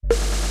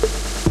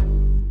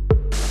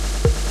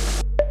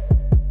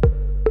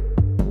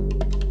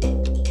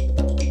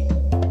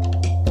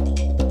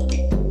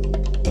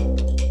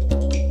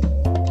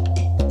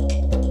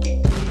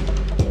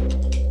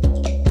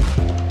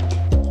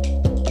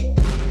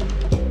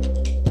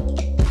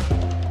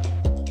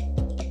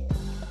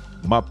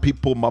My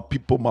people,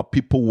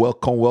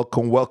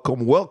 welcome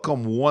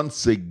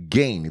once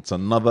again. It's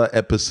another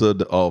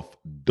episode of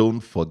Don't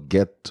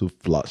Forget to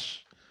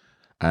Flush.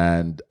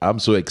 And I'm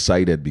so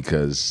excited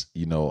because,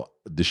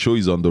 the show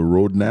is on the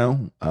road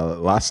now.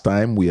 Last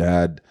time we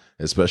had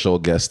a special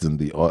guest in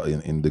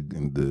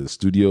the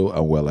studio,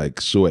 and we're like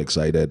so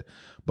excited.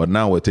 But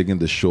now we're taking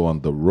the show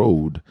on the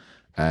road,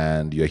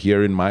 and you're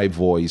hearing my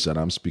voice, and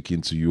I'm speaking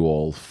to you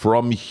all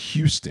from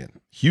Houston,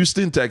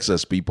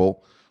 Texas,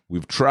 people.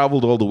 We've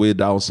traveled all the way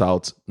down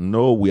south.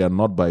 No, we are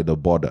not by the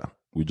border.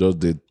 We just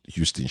did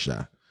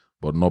Houston,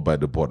 but not by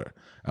the border.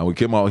 And we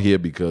came out here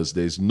because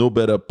there's no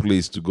better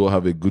place to go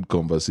have a good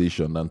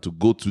conversation than to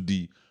go to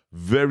the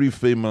very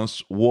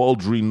famous,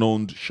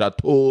 world-renowned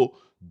Chateau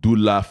de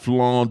la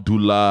Flan, de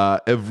la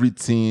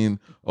everything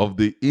of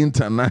the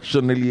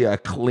internationally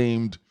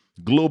acclaimed,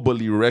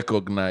 globally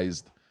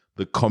recognized,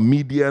 the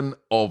comedian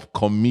of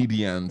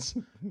comedians,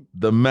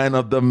 the man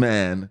of the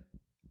man,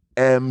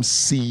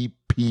 MCPC.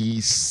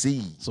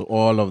 So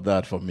all of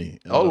that for me.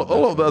 All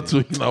of that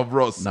to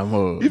Ross.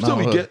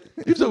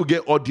 If we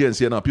get audience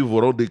here now, people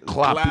will all they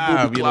clap. People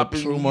will clap.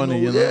 Throw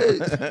money,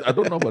 Yeah. I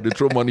don't know about the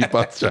throw money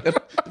part.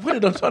 But they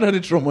don't try to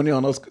throw money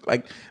on us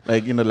like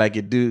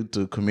you do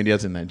to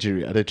comedians in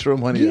Nigeria. They throw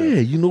money.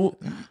 Yeah,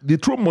 they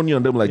throw money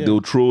on them like they'll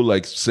throw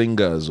like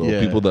singers or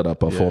people that are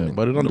performing. Yeah,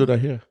 but they don't do that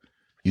here.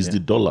 It's the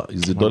dollar.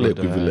 It's the dollar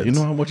equivalent. You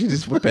know how much it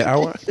is per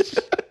hour?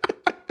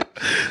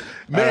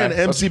 Man,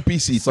 right,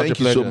 MCPC, thank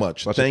you so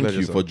much. Thank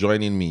you for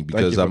joining me,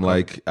 because I'm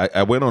like,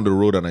 I went on the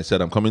road and I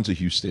said, I'm coming to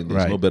Houston.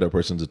 There's no better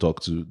person to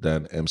talk to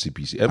than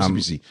MCPC.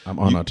 MCPC, I'm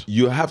honored.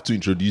 You have to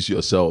introduce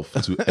yourself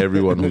to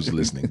everyone who's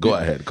listening. Go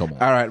ahead, come on.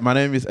 All right, my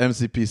name is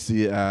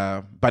MCPC.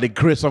 By the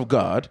grace of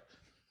God,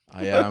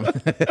 I am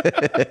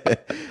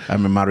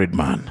I'm a married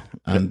man,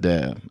 and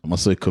I'm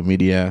also a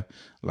comedian,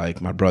 like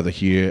my brother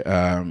here.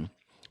 I'm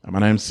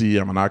an MC,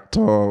 I'm an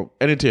actor,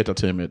 anything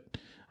entertainment.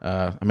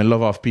 I'm a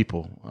lover of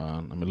people.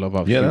 I'm a lover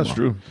of humor. That's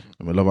true.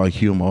 I'm a lover of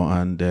humor,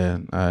 and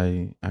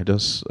I'm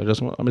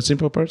a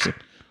simple person.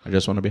 I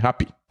just want to be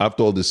happy.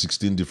 After all the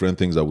 16 different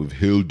things that we've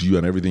hailed you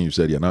and everything you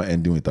said, you're now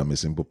ending with I'm a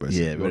simple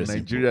person. Yeah, very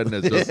simple.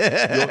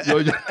 Nigerianness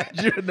your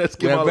Nigerianness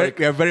came out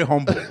We are very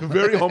humble.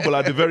 very humble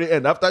at the very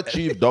end. After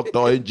chief,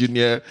 doctor,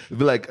 engineer, you'll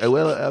be like,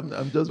 well,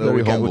 I'm just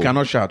very humble. We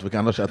cannot shout. We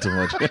cannot shout too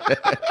much.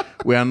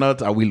 We are not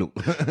Awilu.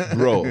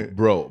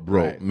 Bro.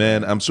 Right.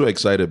 Man, I'm so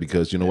excited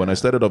because, when I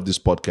started off this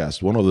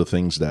podcast, one of the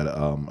things that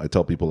I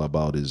tell people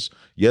about is,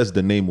 yes,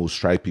 the name will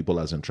strike people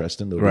as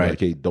interesting. They'll be like,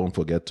 hey, don't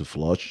forget to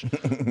flush.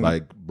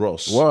 Like,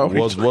 bros,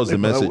 what's the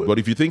message? But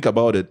if you think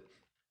about it,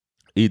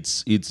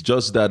 it's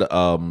just that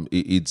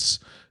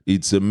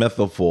it's a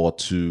metaphor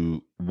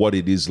to what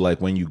it is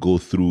like when you go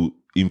through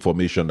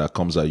information that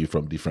comes at you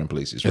from different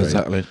places, right?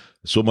 Exactly.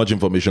 So much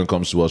information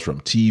comes to us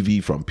from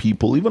TV, from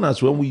people. Even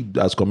when we,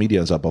 as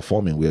comedians, are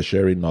performing, we are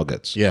sharing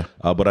nuggets. Yeah.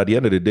 But at the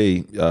end of the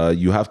day,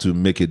 you have to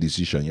make a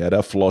decision. You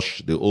either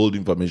flush the old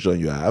information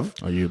you have,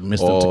 or you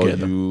mix them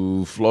together. Or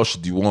you flush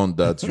the one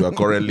that you are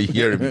currently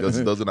hearing because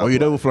it doesn't. Or you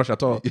don't flush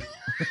at all.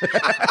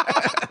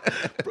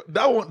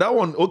 That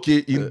one, okay,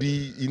 in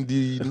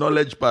the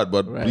knowledge part,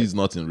 but please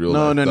not in real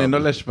life. No, the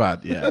knowledge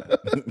part, yeah.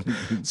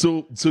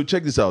 So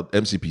check this out,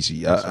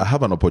 MCPC. I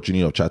have an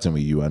opportunity of chatting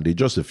with you, and there are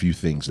just a few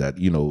things that,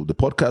 the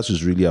podcast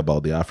is really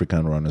about the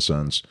African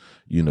Renaissance,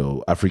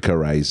 Africa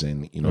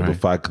rising, the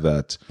fact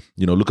that,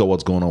 look at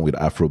what's going on with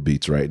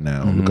Afrobeats right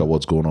now. Look at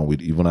what's going on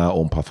with even our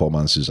own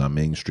performances and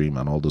mainstream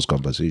and all those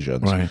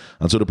conversations. Right.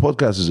 And so the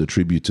podcast is a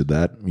tribute to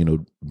that,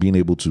 being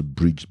able to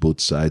bridge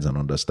both sides and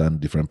understand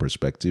different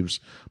perspectives.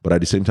 But at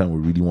the same time, we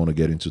really want to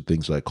get into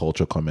things like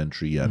culture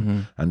commentary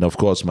and of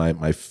course, my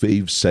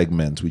fave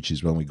segment, which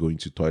is when we go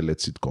into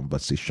toilet seat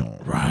conversation.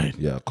 Right.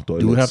 Yeah.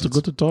 Do we have to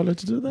go to toilet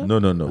to do that? No.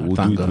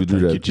 We'll do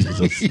that.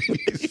 Jesus.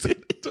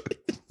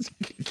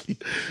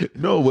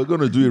 No, we're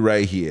going to do it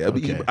right here.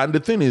 Okay. And the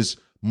thing is,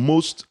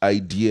 most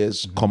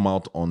ideas come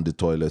out on the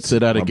toilet. Say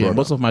that again. Brother.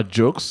 Most of my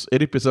jokes,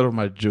 80% of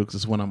my jokes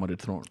is when I'm on the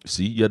throne.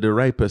 See, you're the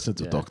right person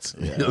to talk to.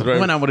 Yeah. Right.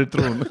 When I'm on the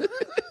throne.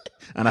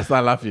 And I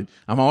start laughing.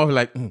 And my wife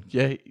like,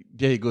 yeah,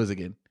 he goes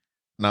again.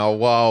 Now,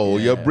 wow,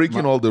 you're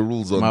breaking all the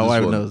rules on my this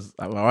wife one. Knows.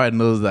 My wife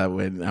knows that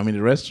when I'm in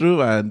the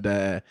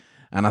restroom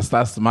and I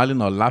start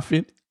smiling or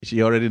laughing,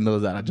 she already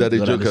knows that. That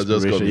the joke has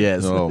just come.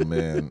 Yes. Oh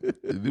man.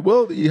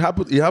 Well, it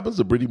happens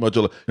to pretty much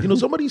all.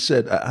 Somebody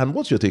said, and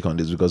what's your take on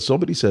this? Because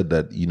somebody said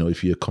that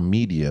if you're a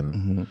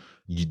comedian,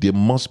 there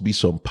must be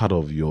some part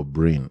of your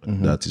brain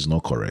that is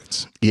not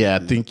correct. Yeah,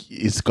 I think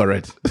it's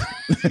correct.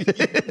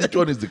 Which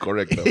one is the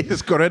correct?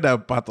 It's correct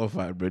that part of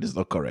my brain is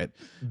not correct.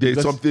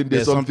 There's something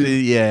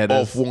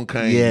of one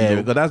kind.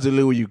 Yeah, because that's the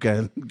only way you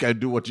can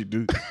do what you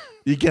do.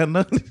 You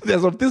cannot.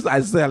 There's some things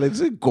I say, like,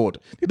 say, God,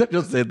 you don't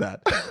just say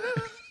that.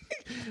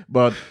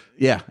 But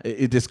yeah,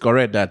 it is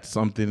correct that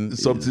something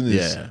is.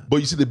 Yeah. But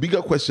you see, the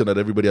bigger question that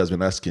everybody has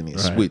been asking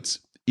is, wait,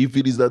 If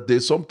it is that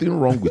there's something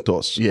wrong with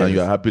us Yes. and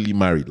you're happily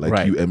married, like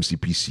Right. you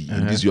MCPC,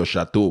 in this your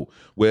chateau,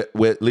 where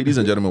ladies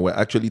and gentlemen, we're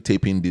actually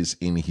taping this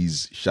in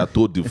his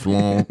Chateau de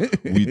Flon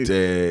with,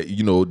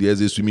 there's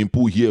a swimming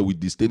pool here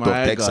with the state of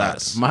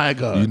Texas. My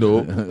God.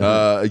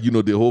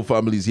 The whole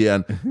family's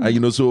here.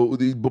 And so,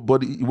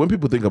 but when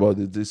people think about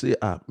it, they say,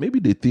 maybe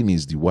the thing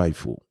is the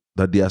wife,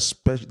 that they are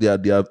special,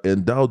 they are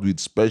endowed with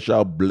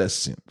special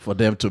blessing. For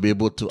them to be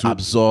able to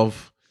absorb,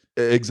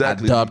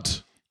 Exactly.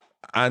 adapt.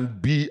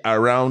 And be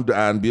around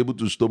and be able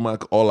to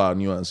stomach all our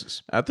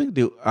nuances. I think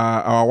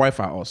our wife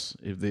are us.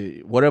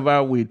 If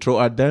whatever we throw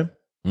at them,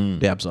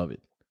 they absorb it.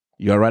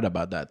 You are right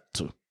about that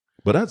too.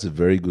 But that's a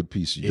very good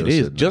piece you It just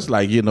is said. just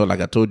like like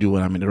I told you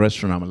when I'm in the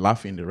restaurant, I'm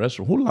laughing in the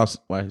restaurant. Who laughs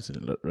while he's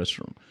in the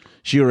restroom?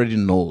 She already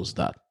knows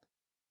that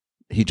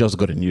he just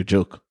got a new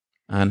joke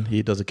and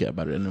he doesn't care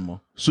about it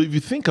anymore. So if you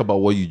think about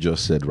what you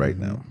just said right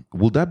now,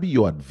 will that be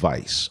your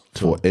advice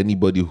for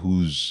anybody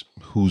who's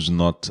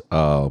not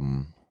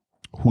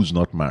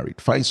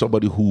married? Find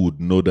somebody who would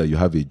know that you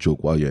have a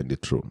joke while you're in the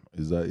throne.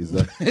 Is that is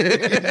that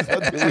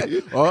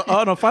the way?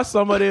 Or no, find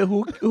somebody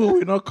who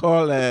will not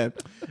call the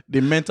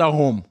mental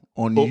home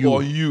on you.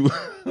 Or you?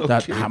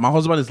 That my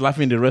husband is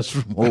laughing in the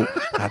restroom. Oh,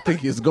 I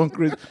think he's gone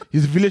crazy.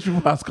 His village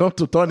people has come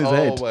to turn his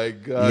head. Oh my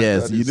God!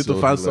 Yes, that you is need so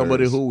to find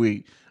somebody hilarious. who will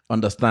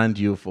understand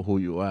you for who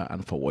you are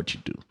and for what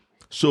you do.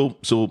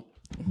 So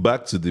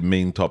back to the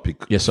main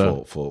topic. Yes,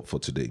 sir. For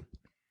today.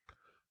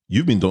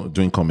 You've been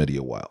doing comedy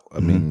a while. I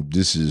mean,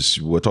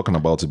 we're talking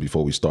about it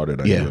before we started,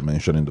 and you were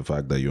mentioning the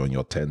fact that you're on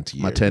your 10th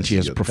year. My 10th This is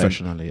years your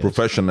professionally, yes.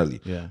 Professionally.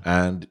 Yeah.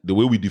 And the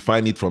way we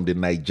define it from the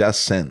Niger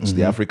sense,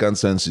 the African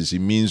sense, is it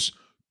means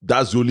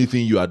that's the only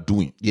thing you are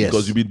doing. Yes.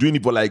 Because you've been doing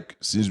it for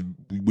since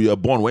we were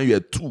born, when you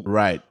were 2.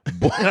 Right.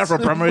 From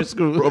primary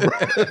school.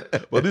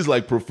 But this is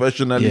like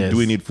professionally Yes.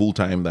 doing it full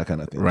time, that kind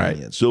of thing. Right.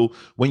 Yeah. So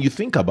when you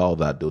think about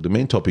that, though, the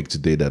main topic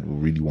today that we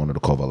really wanted to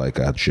cover, like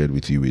I had shared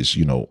with you, is,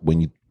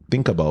 when you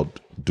think about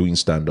doing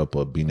stand-up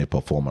or being a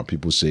performer,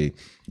 people say,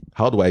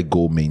 how do I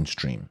go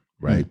mainstream?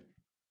 Right.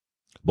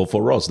 But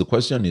for us, the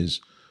question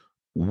is,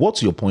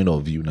 what's your point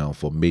of view now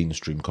for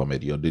mainstream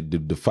comedy? Or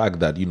the fact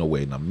that,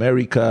 we're in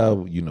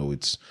America,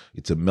 it's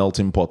a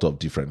melting pot of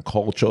different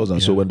cultures.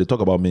 And so when they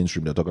talk about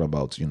mainstream, they're talking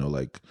about, you're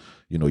right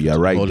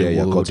there,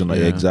 you're Hollywood, cutting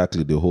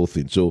exactly the whole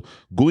thing. So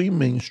going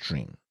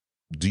mainstream,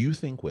 do you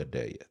think we're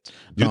there yet?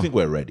 Do you think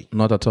we're ready?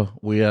 Not at all.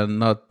 We are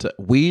not.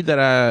 We that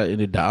are in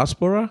the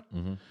diaspora,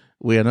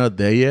 we are not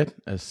there yet,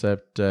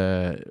 except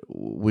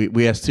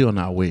we are still on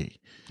our way.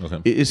 Okay.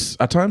 It's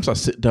at times I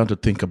sit down to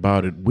think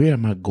about it. Where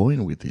am I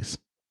going with this?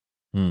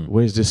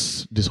 Where is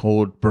this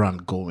whole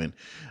brand going?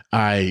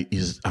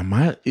 Is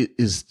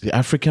the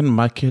African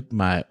market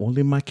my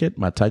only market,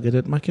 my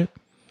targeted market,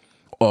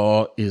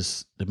 or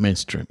is the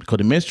mainstream? Because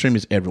the mainstream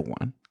is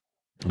everyone.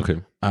 Okay.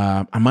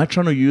 Am I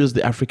trying to use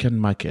the African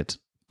market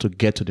to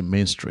get to the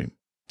mainstream?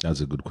 That's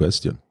a good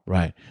question.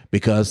 Right,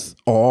 because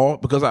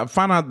I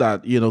found out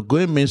that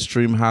going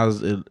mainstream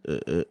has a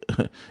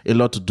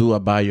lot to do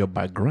about your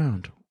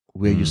background,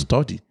 where you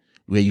study,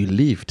 where you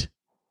lived.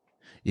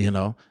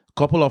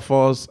 Couple of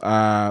us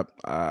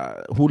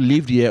who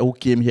lived here, who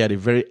came here at a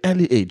very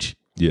early age,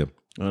 Yeah.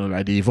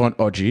 like the Yvonne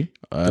Orji,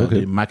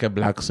 the Michael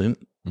Blackson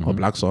or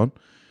Blackson,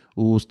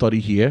 who study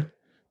here.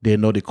 They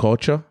know the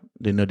culture,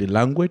 they know the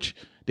language,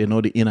 they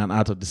know the in and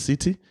out of the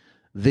city.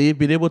 They've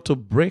been able to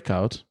break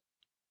out,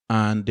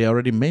 and they're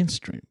already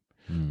mainstream.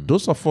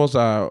 Those of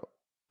us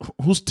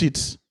whose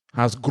teeth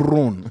has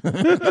grown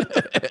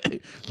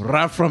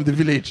right from the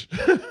village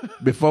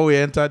before we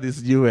enter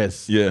this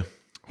US. Yeah.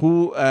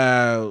 Who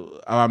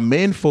our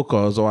main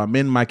focus or our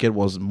main market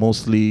was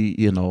mostly,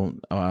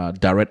 our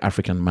direct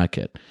African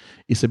market.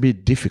 It's a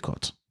bit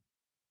difficult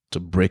to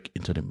break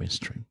into the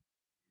mainstream.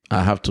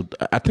 I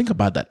think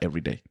about that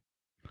every day.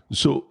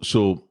 So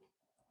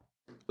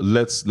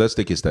let's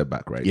take a step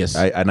back, right? Yes.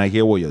 I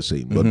hear what you're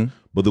saying,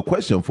 but the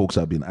question folks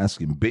have been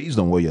asking, based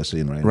on what you're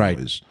saying right Right.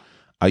 now, is,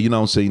 are you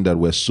now saying that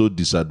we're so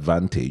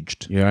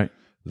disadvantaged You're right.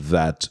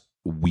 that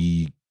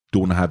we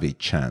don't have a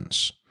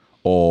chance,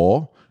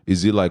 or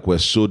is it like we're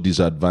so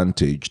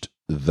disadvantaged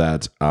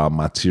that our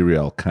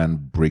material can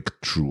break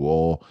through?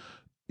 Or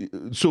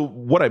so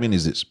what I mean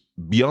is this: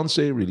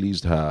 Beyonce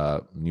released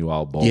her new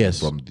album Yes.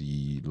 from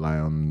the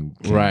Lion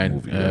King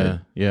movie, right?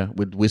 Yeah,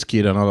 with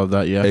Wizkid and all of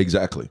that. Yeah,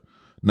 Exactly.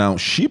 Now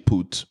she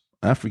put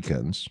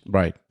Africans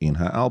right. in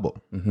her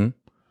album.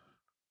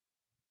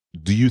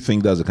 Do you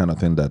think that's the kind of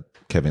thing that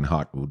Kevin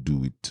Hart would do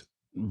with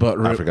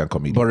But African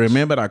comedians? But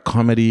remember that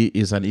comedy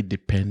is an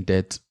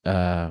independent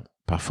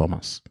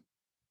performance.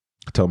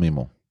 Tell me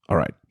more. All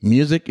right.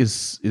 Music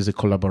is a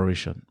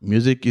collaboration.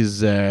 Music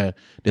is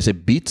there's a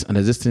beat, an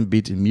existing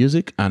beat in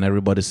music, and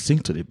everybody sing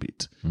to the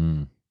beat.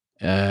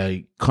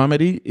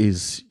 Comedy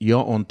is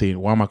your own thing,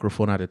 one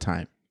microphone at a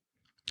time.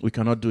 We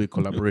cannot do a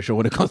collaboration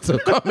when it comes to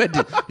comedy.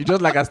 You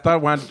just like I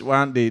start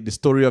one the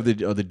story of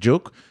the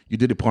joke, you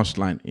do the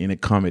punchline in a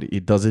comedy.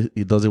 It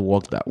doesn't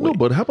work that way. No,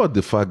 but how about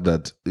the fact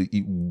that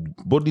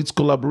but it's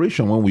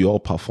collaboration when we all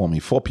perform.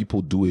 If 4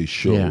 people do a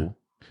show, Yeah.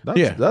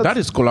 That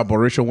is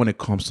collaboration when it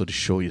comes to the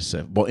show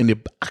itself. But in the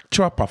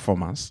actual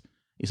performance,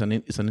 it's an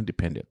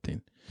independent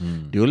thing.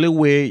 The only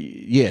way,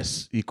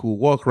 yes, it could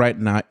work right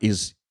now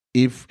is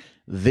if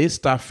they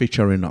start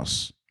featuring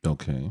us.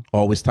 Okay.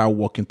 Or we start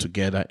working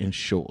together in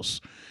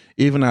shows.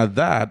 Even at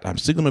that, I'm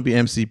still going to be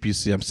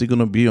MCPC. I'm still going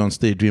to be on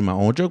stage doing my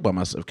own joke by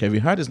myself. Kevin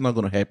Hart is not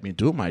going to help me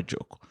do my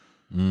joke.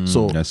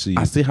 So I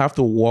still have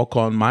to work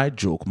on my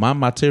joke, my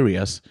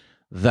materials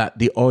that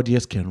the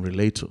audience can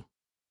relate to.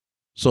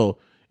 So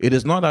it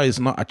is not that it's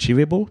not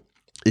achievable.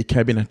 It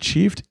can be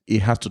achieved.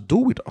 It has to do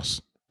with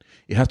us.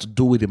 It has to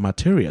do with the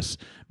materials.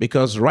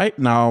 Because right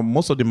now,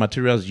 most of the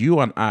materials you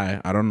and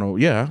I don't know,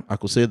 I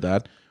could say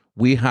that,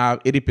 we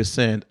have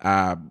 80%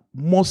 are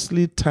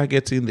mostly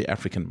targeting the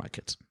African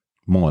market.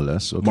 More or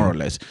less. Okay. More or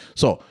less.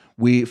 So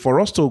for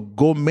us to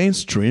go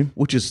mainstream,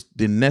 which is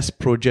the next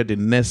project, the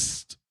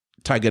next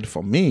target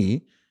for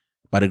me,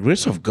 by the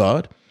grace of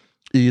God,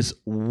 is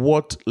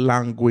what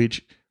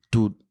language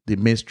do the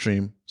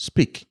mainstream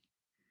speak?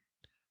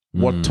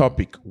 What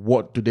topic?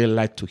 What do they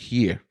like to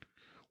hear?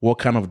 What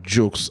kind of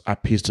jokes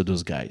appeals to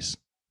those guys?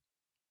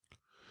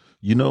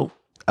 You know,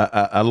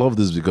 I love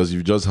this because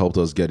you've just helped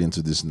us get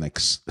into this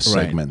next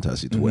segment,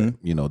 as it were.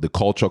 You know, the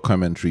culture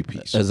commentary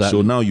piece. Exactly.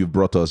 So now you've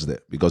brought us there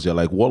because you're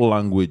like, what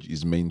language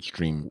is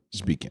mainstream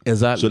speaking?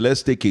 Exactly. So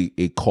let's take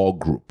a core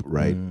group,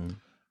 right?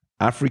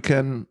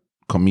 African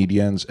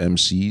comedians,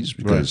 MCs,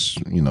 because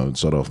you know it's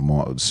sort of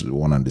more it's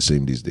one and the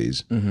same these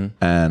days,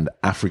 and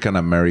African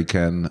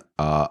American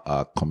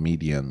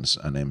comedians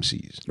and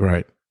MCs.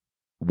 Right.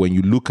 When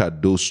you look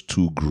at those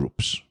two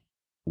groups,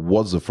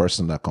 what's the first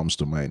thing that comes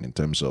to mind in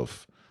terms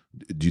of?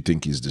 Do you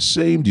think it's the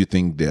same? Do you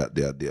think they're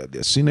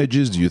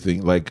synergies? Do you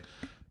think like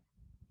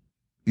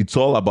it's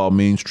all about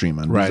mainstream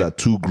and these are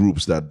two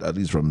groups that at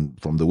least from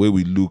the way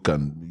we look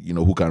and you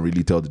know who can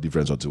really tell the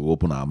difference until we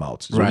open our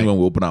mouths. So only when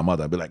we open our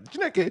mouth, I'll be like,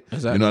 Chineke,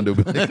 you know, and they'll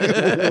be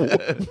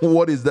like,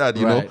 what is that?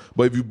 You know?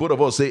 But if you both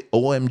of us say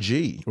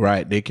OMG,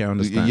 right, they can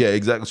understand. Yeah,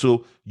 exactly.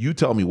 So you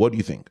tell me, what do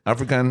you think?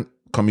 African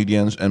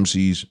comedians,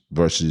 MCs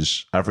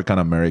versus African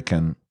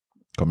American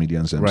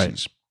comedians, MCs.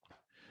 Right.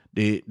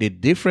 The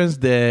difference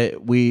there,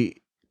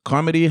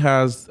 comedy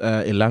has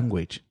a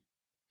language,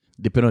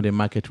 depending on the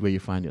market where you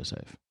find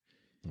yourself.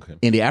 Okay.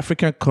 In the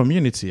African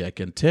community, I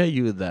can tell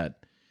you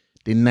that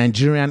the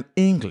Nigerian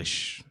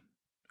English,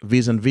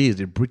 vis-a-vis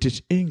the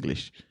British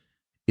English,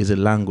 is a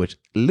language.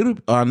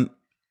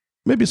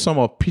 Maybe some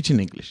of Pidgin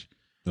English.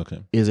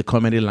 Okay. Is a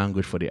comedy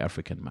language for the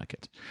African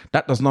market.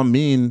 That does not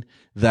mean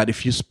that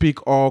if you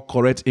speak all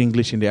correct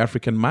English in the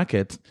African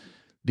market,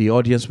 the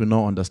audience will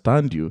not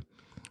understand you.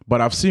 But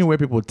I've seen where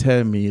people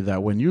tell me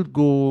that when you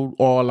go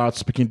all out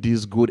speaking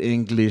this good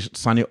English,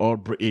 sounding all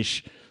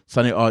British,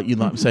 sounding all, you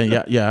know what I'm saying?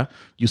 Yeah.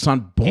 You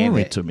sound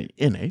boring to me.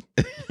 In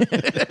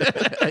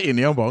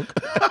your book.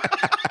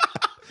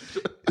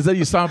 Is that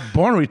you sound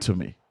boring to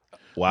me.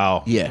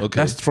 Wow. Yeah. Okay.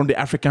 That's from the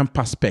African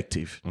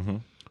perspective.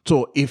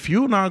 So if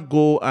you now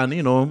go and,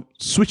 you know,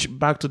 switch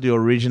back to the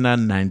original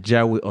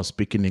Nigeria way of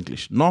speaking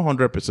English, not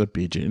 100%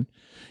 Pidgin,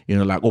 you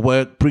know, like,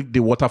 well, bring the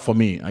water for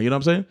me. You know what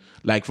I'm saying?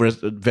 Like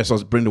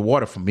versus bring the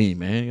water for me,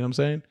 man. You know what I'm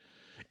saying?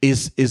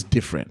 Is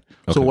different.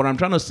 Okay. So what I'm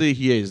trying to say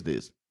here is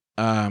this.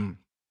 The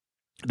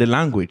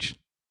language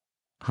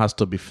has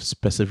to be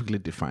specifically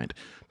defined.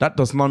 That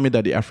does not mean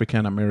that the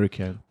African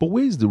American. But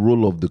where is the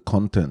role of the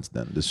content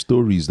then? The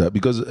stories that,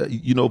 because,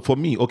 you know, for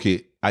me,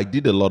 okay, I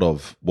did a lot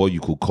of what you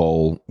could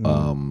call,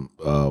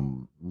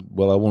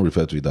 well, I won't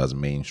refer to it as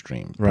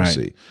mainstream per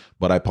se,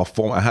 but I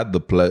had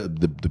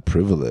the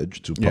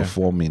privilege to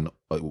perform in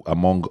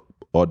among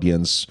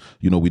audience,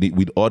 you know,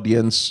 with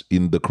audience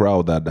in the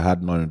crowd that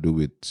had nothing to do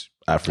with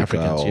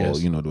Africa or,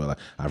 you know, like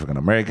African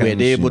Americans. Were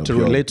they able to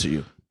relate to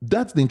you?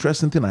 That's the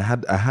interesting thing. I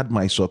had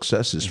my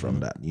successes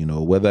from that, you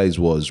know, whether it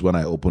was when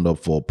I opened up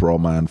for Pro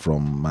Man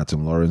from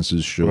Martin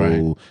Lawrence's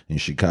show in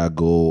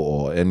Chicago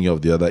or any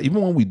of the other,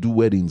 even when we do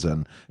weddings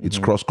and it's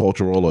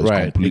cross-cultural or it's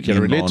completely they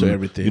can relate to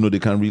everything. You know, they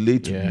can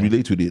relate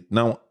with it.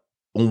 Now,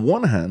 on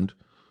one hand,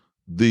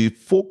 the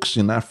folks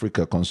in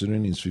Africa,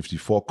 considering it's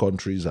 54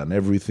 countries and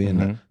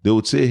everything, they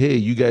would say, hey,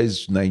 you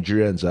guys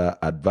Nigerians are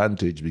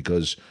advantaged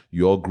because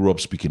you all grew up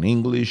speaking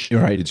English.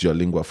 It's your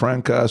lingua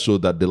franca, so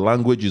that the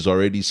language is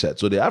already set.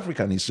 So the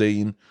African is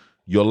saying,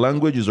 your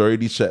language is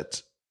already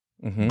set.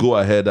 Go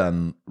ahead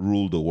and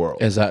rule the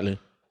world. Exactly.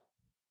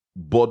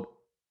 But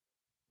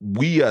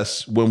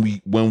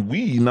when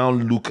we now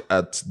look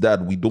at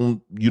that, we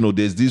don't, you know,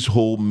 there's this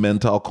whole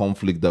mental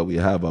conflict that we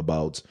have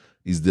about,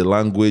 is the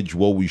language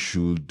what we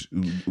should?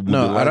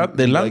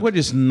 The language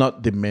is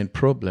not the main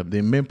problem.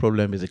 The main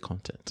problem is the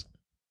content.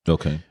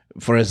 Okay.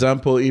 For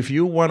example, if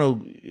you want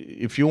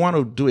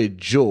to do a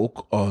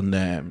joke on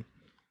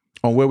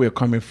where we're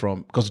coming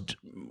from, because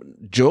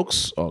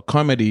jokes or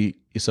comedy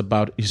is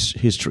about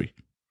history.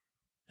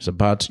 It's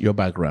about your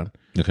background.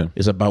 Okay.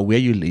 It's about where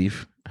you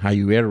live, how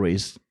you were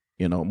raised.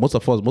 You know, most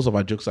of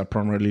our jokes are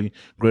primarily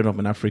growing up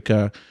in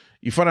Africa.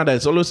 You find out that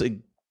it's always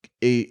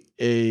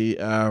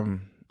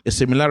a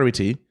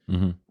similarity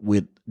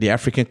with the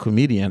African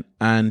comedian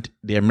and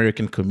the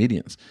American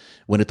comedians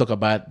when they talk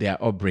about their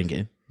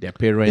upbringing, their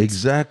parents.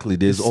 Exactly.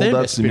 There's all same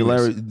that experience.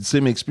 similarity,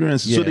 same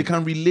experiences, so Yeah. they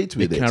can relate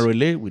with They it. can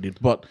relate with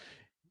it. But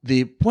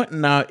the point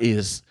now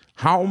is,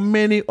 how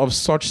many of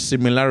such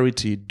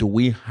similarity do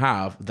we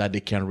have that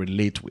they can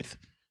relate with?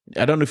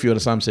 I don't know if you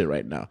understand what I'm saying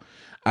right now.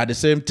 At the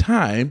same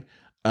time,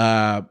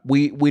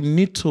 we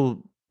need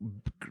to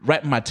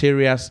write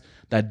materials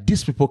that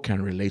these people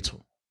can relate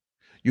to.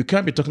 You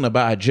can't be talking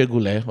about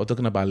Ajegule or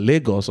talking about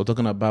Lagos or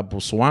talking about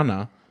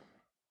Botswana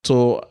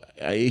to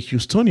a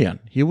Houstonian.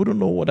 He wouldn't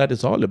know what that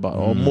is all about.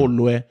 Or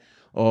Molue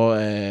or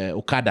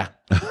Okada.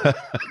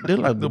 They're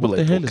like, what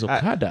the hell is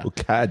Okada?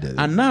 Okada.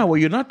 And now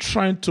when you're not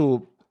trying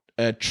to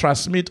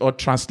transmit or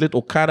translate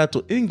Okada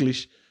to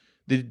English,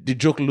 the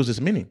joke loses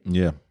meaning.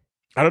 Yeah.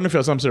 I don't know if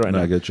you're something right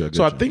now. I get you.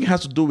 So I think it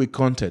has to do with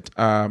content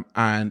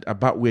and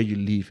about where you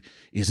live.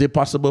 Is it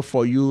possible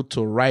for you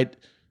to write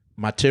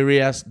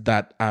materials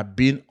that are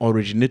being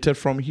originated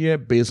from here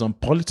based on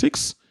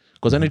politics?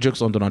 Because any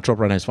jokes on Donald Trump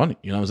right now is funny.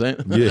 You know what I'm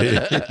saying?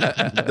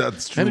 Yeah,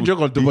 that's true. Any joke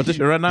on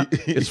deportation right now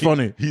is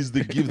funny. He's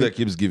the gift that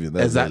keeps giving.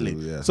 That's Exactly.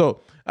 yeah.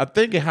 So I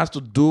think it has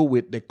to do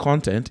with the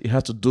content. It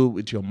has to do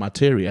with your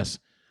materials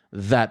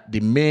that the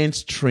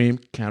mainstream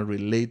can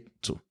relate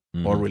to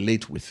or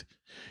relate with.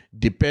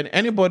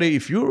 Anybody,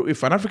 if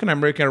an African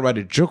American write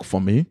a joke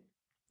for me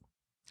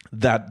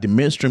that the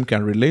mainstream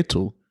can relate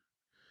to,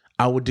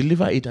 I will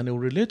deliver it and they will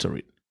relate to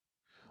it.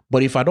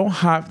 But if I don't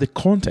have the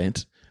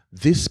content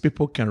these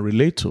people can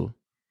relate to,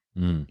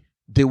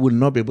 they will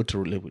not be able to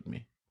relate with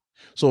me.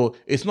 So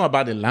it's not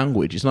about the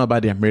language, it's not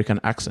about the American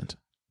accent.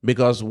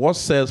 Because what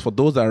sells for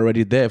those that are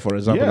already there, for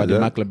example, like the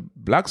Michael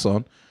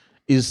Blackson,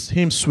 is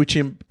him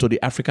switching to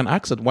the African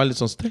accent while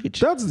it's on stage.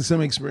 That's the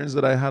same experience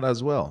that I had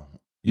as well.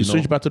 You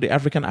switch back to the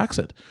African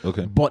accent.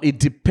 Okay. But it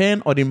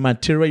depends on the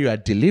material you are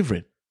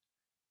delivering.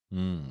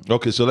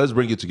 Okay, so let's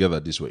bring it together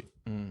this way.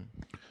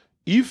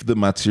 If the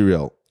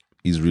material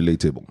is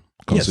relatable,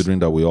 considering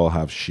that we all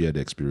have shared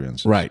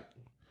experience, Right.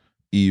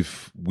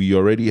 if we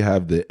already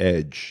have the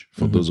edge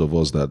for those of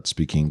us that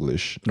speak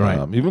English, Right.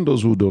 Even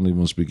those who don't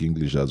even speak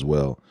English as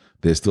well,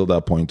 there's still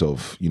that point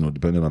of,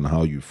 depending on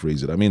how you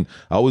phrase it. I mean,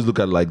 I always look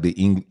at like the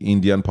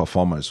Indian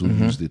performers who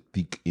use the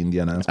thick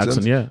Indian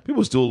accent. Yeah.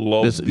 People still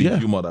love the yeah.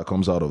 humor that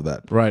comes out of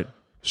that. Right.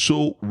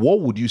 So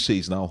what would you say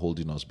is now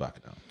holding us back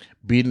now?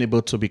 Being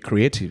able to be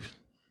creative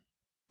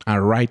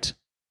and write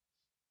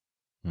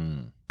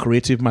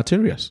creative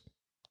materials.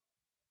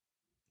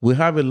 We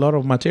have a lot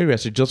of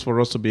materials. It's just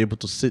for us to be able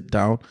to sit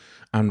down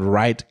and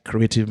write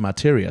creative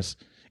materials.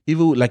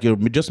 Even like you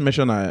just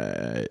mentioned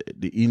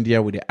the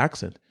India with the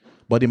accent.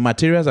 But the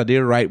materials that they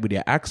write with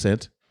their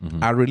accent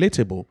are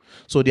relatable.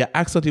 So their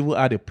accent will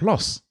add a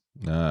plus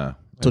to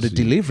the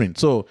delivering.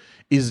 So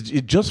it's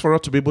just for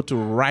us to be able to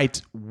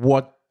write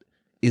what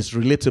is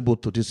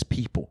relatable to these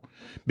people.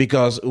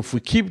 Because if we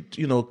keep,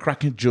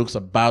 cracking jokes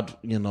about,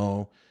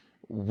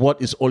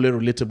 what is only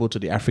relatable to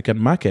the African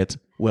market,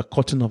 we're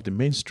cutting off the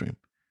mainstream.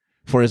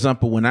 For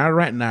example, when I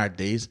write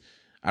nowadays,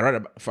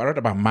 if I write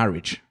about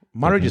marriage.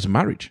 Marriage is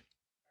marriage.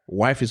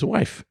 Wife is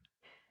wife.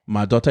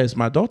 My daughter is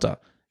my daughter.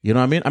 You know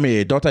what I mean? I mean,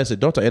 a daughter is a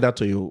daughter, either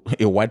to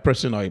a white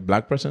person or a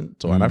black person,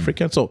 to an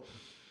African. So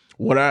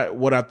what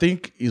I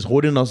think is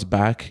holding us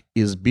back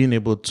is being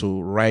able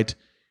to write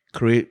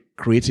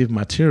creative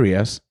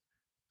materials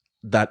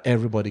that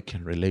everybody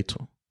can relate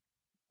to.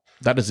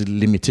 That is a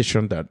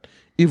limitation that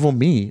even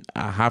me,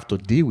 I have to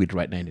deal with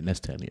right now in the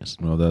next 10 years.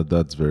 No,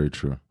 that's very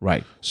true.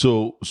 Right.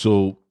 So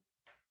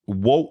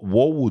what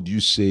would you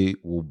say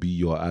will be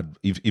your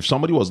if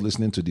somebody was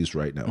listening to this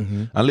right now?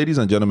 And ladies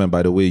and gentlemen,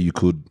 by the way, you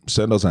could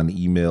send us an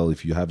email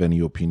if you have any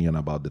opinion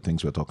about the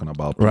things we're talking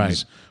about.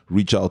 Please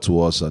reach out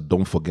to us at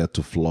don't forget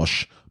to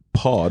flush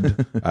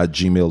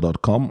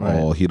pod@gmail.com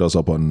or hit us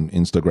up on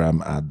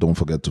Instagram at don't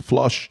forget to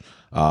flush.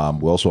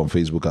 We're also on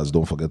Facebook as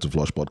Don't Forget to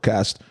Flush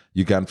Podcast.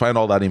 You can find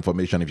all that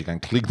information if you can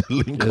click the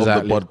link of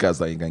the podcast,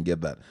 that you can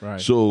get that. Right.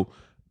 So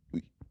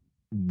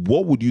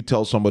what would you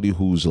tell somebody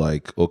who's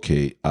like,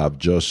 okay, I've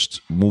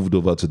just moved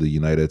over to the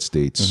United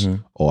States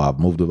or I've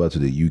moved over to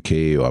the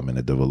UK or I'm in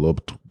a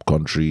developed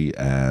country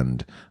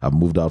and I've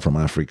moved out from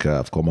Africa,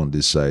 I've come on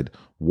this side.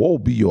 What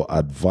would be your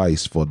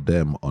advice for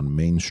them on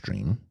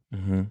mainstream?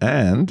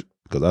 And,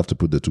 because I have to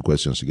put the two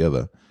questions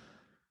together,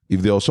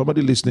 if there was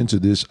somebody listening to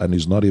this and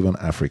is not even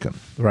African,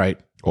 right,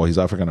 or he's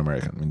African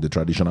American in the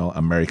traditional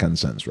American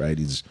sense, right?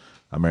 He's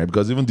American,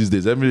 because even these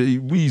days,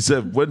 we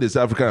said when they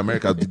say African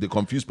American, they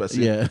confuse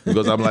person. Yeah.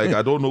 Because I'm like,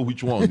 I don't know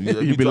which one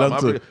you belong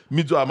to.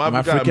 Me too. I'm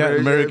African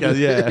American.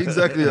 Yeah,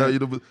 exactly.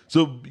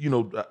 So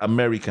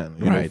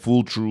American,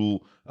 full true,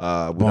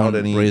 without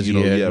any, raised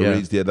here,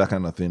 raised here, that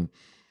kind of thing.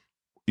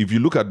 If you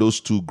look at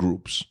those two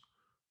groups,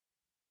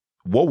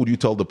 what would you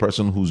tell the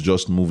person who's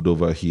just moved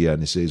over here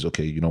and he says,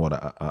 okay, you know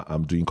what,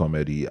 I'm doing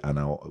comedy, and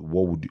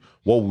what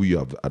would you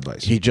have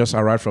advice? He just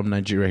arrived from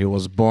Nigeria. He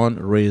was born,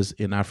 raised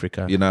in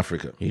Africa. In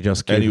Africa. He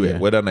just came anywhere, here.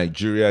 whether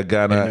Nigeria,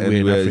 Ghana,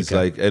 anywhere, it's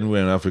like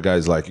anywhere in Africa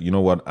is like, you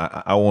know what,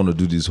 I want to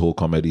do this whole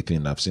comedy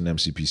thing. I've seen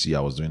MCPC.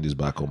 I was doing this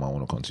back home. I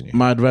want to continue.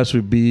 My advice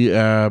would be,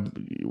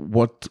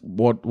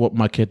 what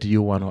market do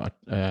you want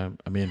to?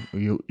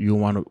 You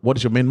want to. What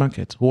is your main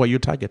market? Who are you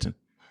targeting?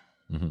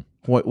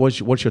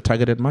 What's your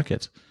targeted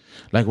market?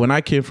 Like when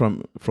I came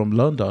from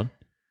London,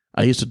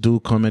 I used to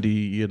do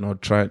comedy,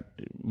 trying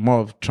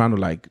to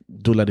like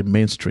do like the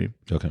mainstream.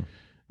 Okay.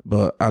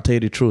 But I'll tell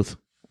you the truth,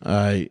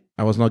 I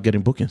was not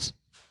getting bookings.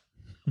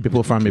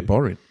 People found me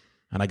boring,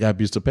 and I got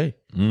bills to pay.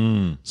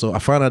 So I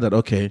found out that,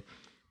 okay,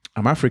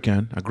 I'm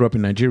African. I grew up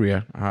in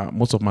Nigeria.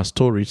 Most of my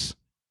stories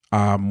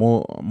are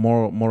more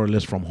or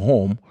less from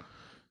home.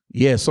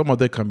 Yeah, some of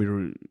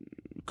them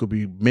could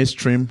be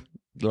mainstream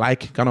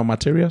like kind of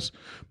materials,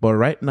 but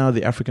right now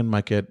the African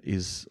market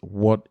is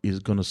what is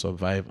going to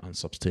survive and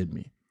sustain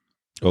me.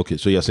 Okay,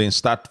 so you're saying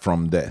start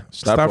from there.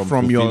 Start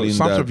from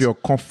your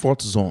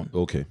comfort zone.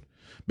 Okay.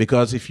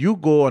 Because if you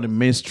go on the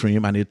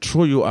mainstream and they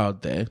throw you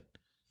out there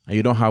and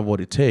you don't have what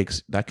it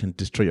takes, that can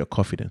destroy your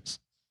confidence.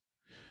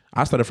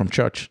 I started from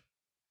church.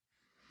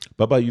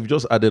 Baba, you've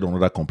just added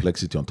another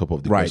complexity on top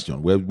of the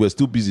question. We're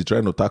still busy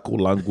trying to tackle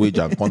language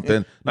and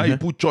content. Now you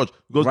put church,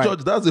 because church,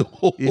 that's a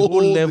whole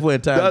level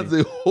entirely. That's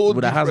a whole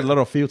but that has a lot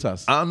of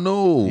filters. I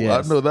know.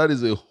 Yes. I know. That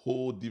is a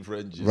whole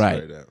different gist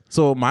right there.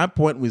 So my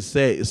point would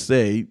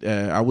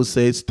I would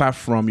say start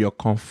from your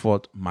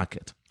comfort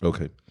market.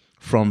 Okay.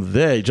 From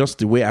there, just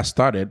the way I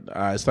started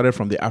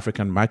from the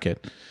African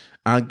market.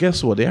 And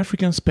guess what? The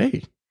Africans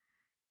pay.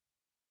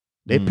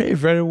 They pay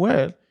very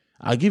well.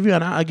 I'll give you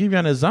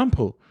an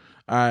example.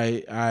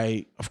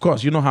 I of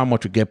course, you know how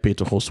much you get paid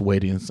to host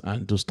weddings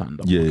and do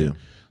stand-up. Yeah.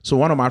 So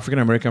one of my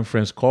African-American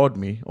friends called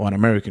me, or an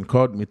American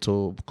called me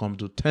to come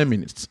do 10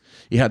 minutes.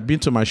 He had been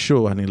to my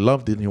show and he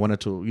loved it. And he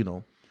wanted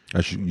to,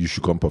 you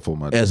should come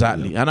perform at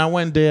exactly. And I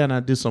went there and I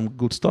did some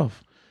good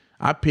stuff.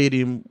 I paid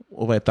him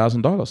over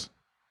 $1,000.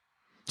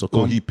 So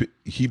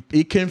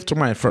he came to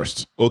mine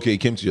first. Okay, he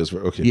came to yours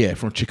first. Okay. Yeah,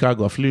 from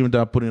Chicago. I flew him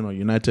down, put him on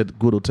United,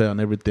 good hotel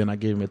and everything. I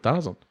gave him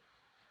 $1,000.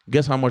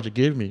 Guess how much he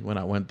gave me when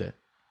I went there?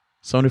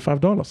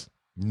 $75.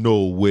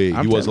 No way.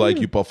 He was like,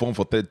 you performed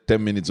for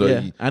 10 minutes.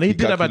 Yeah. And he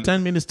did about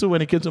 10 minutes too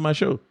when he came to my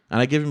show. And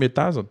I gave him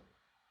 $1,000.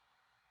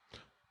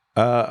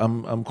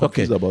 I'm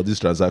confused about this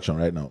transaction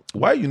right now.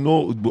 Why,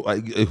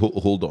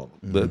 hold on.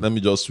 Let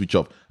me just switch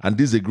off. And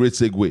this is a great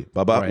segue.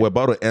 Baba, we're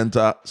about to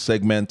enter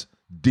segment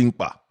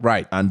Dinkpa.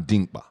 Right. And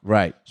Dinkpa.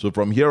 Right. So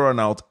from here on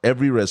out,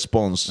 every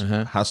response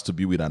has to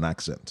be with an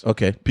accent.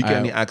 Okay. Pick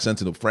any accent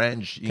in the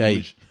French,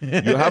 English.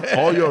 You have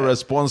all your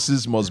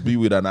responses must be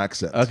with an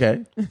accent.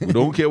 Okay. We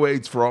don't care where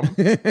it's from,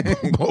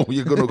 but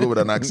we're going to go with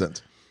an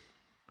accent.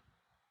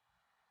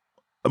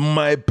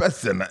 My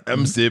person,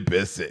 MC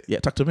Pese. Yeah,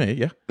 talk to me,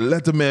 yeah.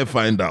 Let me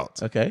find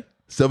out. Okay.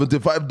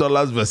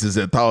 $75 versus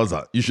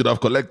 $1,000. You should have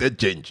collected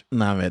change.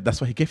 Nah, man,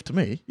 that's what he gave to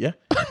me. Yeah.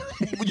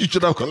 You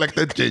should have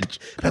collected change.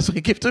 That's what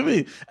he gave to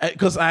me.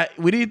 Because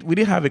we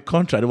didn't have a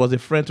contract. It was a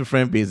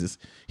friend-to-friend basis.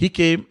 He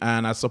came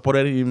and I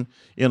supported him,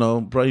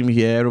 brought him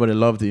here. Everybody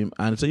loved him.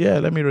 And said, yeah,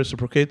 let me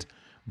reciprocate.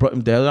 Brought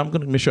him there. I'm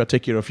going to make sure I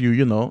take care of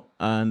you,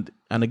 And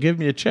they gave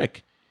me a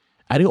check.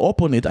 I didn't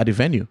open it at the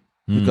venue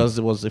because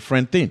it was a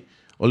friend thing.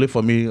 Only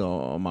for me,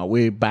 on my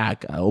way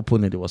back, I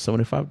opened it. It was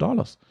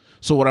 $75.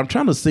 So what I'm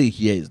trying to say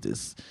here is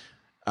this.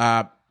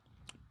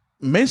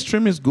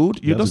 Mainstream is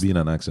good. You have to be in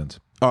an accent.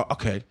 Oh,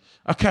 okay.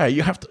 Okay,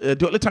 you have to.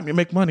 The only time you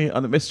make money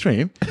on the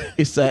mainstream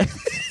is...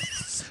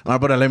 my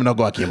brother, let me not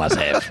go and kill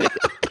myself.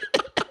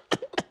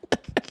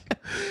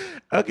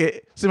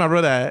 Okay. See, my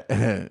brother,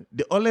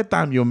 the only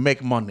time you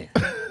make money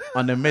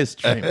on the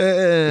mainstream it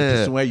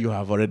is when you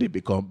have already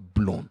become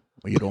blown.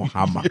 When you don't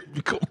hammer.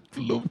 Become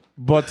blown.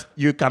 But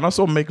you can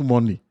also make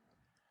money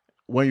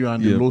when you're on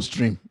the low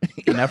stream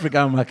in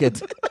African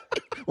market.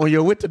 On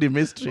your way to the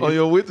mainstream. On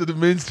your way to the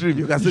mainstream.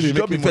 You can still be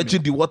making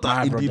fetching the water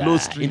in the low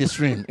stream. In the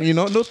stream.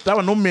 That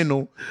one no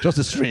men, just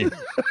the stream.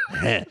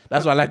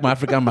 That's why I like my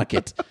African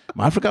market.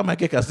 My African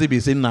market can still be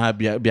saying,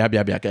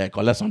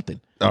 collect something.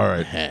 All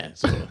right.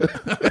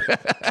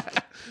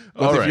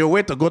 Because if you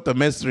wait to go to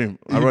mainstream,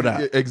 my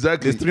brother,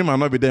 exactly. The stream will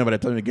not be there by the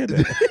time you get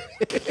there.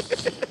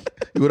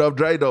 You would have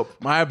dried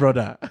up. My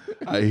brother.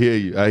 I hear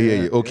you.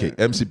 Okay,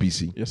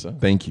 MCPC. Yes, sir.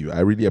 Thank you. I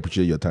really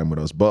appreciate your time with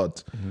us.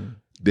 But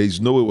there's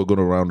no way we're going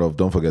to round off.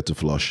 Don't forget to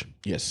flush.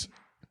 Yes.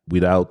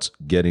 Without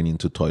getting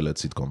into toilet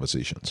seat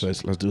conversations. So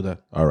let's do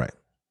that. All right.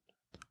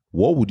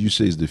 What would you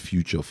say is the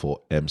future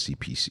for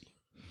MCPC?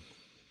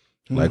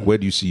 Like, where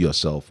do you see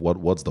yourself?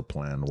 What's the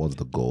plan? What's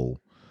the goal?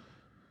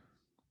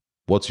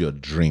 What's your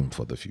dream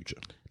for the future?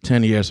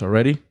 10 years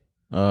already.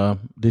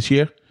 This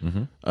year,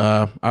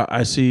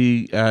 I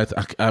see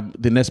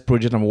the next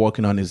project I'm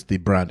working on is the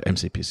brand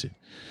MCPC.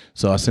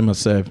 So I see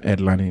myself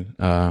headlining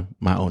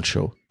my own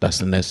show. That's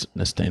the next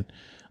thing.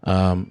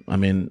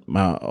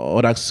 My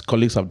other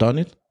colleagues have done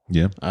it.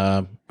 Yeah.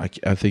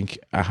 I think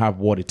I have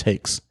what it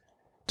takes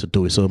to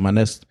do it. So my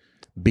next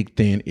big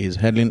thing is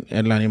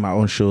headlining my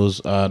own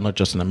shows, not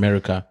just in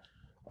America,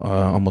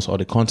 almost all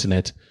the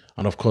continent,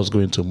 and of course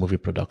going to movie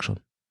production.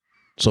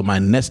 So my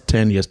next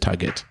 10 years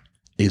target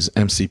is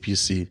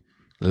MCPC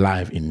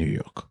live in New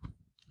York,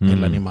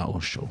 headlining my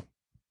own show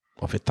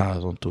of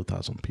 1,000,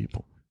 2,000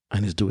 people,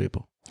 and it's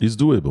doable. It's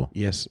doable.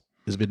 Yes,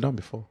 it's been done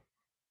before.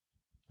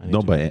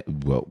 Not by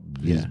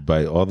it's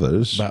by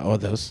others. By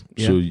others.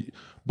 Yeah. So,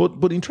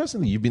 but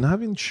interestingly, you've been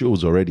having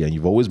shows already, and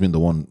you've always been the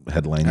one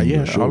headlining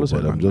your show. Always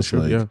but I'm headlining just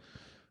the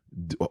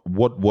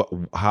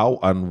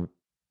show,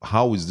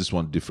 how is this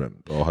one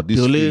different, or this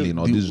feeling,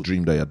 or this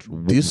dream that you had?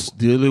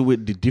 The only way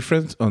the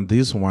difference on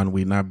this one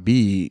will not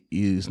be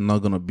is not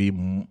gonna be.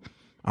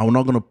 I'm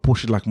not gonna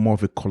push it like more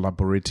of a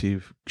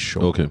collaborative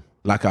show. Okay.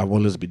 Like I've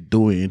always been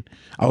doing.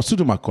 I'll still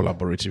do my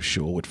collaborative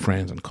show with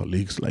friends and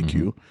colleagues like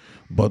you,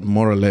 but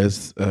more or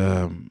less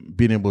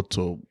being able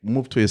to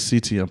move to a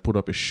city and put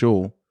up a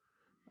show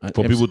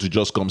For people to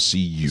just come see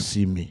you.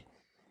 See me.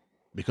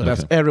 Because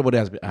that's everybody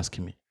has been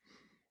asking me,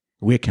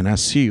 where can I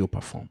see you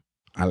perform?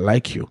 I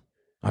like you.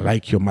 I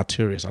like your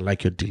materials. I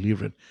like your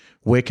delivery.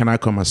 Where can I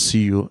come and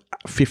see you?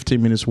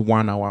 15 minutes,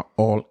 1 hour,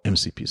 all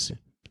MCPC.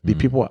 The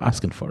people are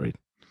asking for it.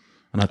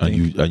 And I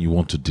think, and you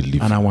want to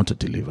deliver. And I want to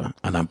deliver.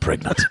 And I'm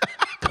pregnant.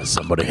 Because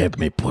somebody helped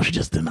me push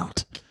this thing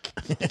out.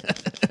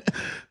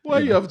 Why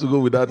you have to go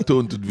with that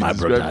tone to be my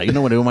brother? You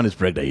know when a woman is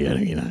pregnant,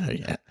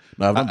 yeah.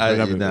 No, I'm not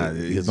pregnant.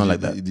 It's not like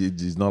that.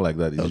 It's not like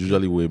that. It's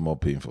usually way more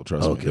painful.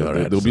 Trust me. All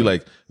right, they'll be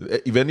like,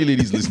 if any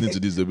ladies listening to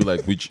this, they'll be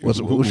like, which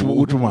woman?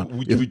 Which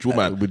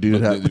woman? We do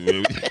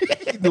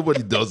that.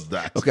 Nobody does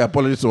that. Okay,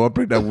 apologies to all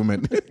pregnant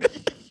women.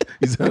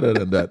 It's harder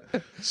than that.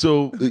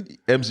 So,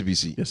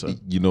 MCPC, yes, sir.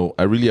 You know,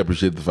 I really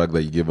appreciate the fact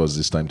that you gave us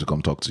this time to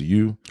come talk to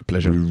you.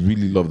 Pleasure. We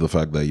really love the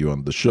fact that you're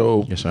on the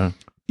show. Yes, sir.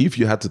 If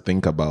you had to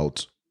think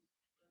about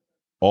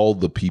all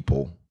the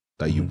people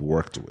that you've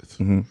worked with,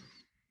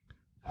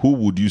 who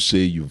would you say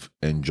you've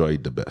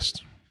enjoyed the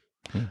best?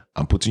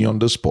 I'm putting you on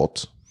the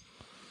spot.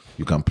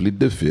 You can plead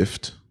the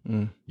fifth.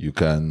 You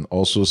can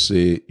also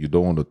say you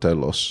don't want to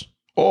tell us.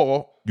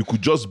 Or you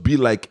could just be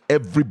like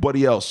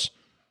everybody else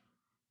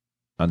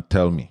and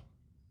tell me.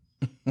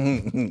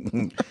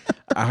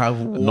 I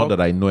have not that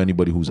I know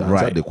anybody who's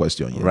answered the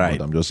question yet, right.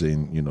 But I'm just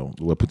saying, you know,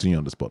 we're putting you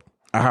on the spot.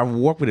 I have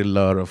worked with a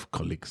lot of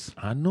colleagues.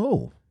 I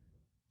know.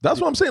 That's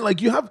what I'm saying. Like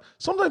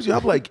sometimes you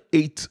have like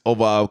 8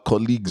 of our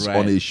colleagues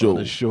on a show.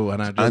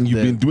 And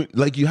you've been doing,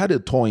 like you had a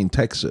tour in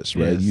Texas,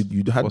 right? Yes.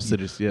 You had 4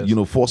 cities, yes. You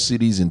know, 4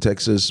 cities in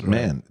Texas. Right.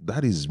 Man,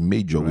 that is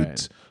major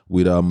with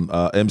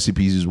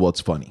MCPC's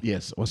What's Funny.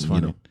 Yes, What's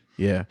Funny. You know?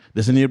 Yeah.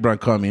 There's a new brand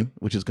coming,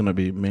 which is going to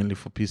be mainly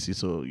for PC,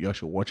 so you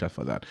should watch out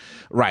for that.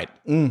 Right.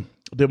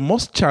 The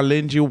most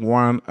challenging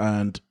one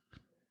and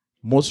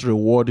most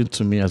rewarding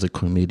to me as a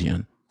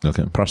comedian,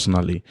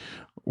 personally,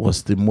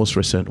 was the most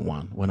recent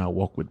one when I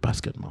worked with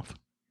Basket Mouth.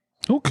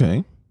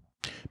 Okay.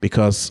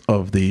 Because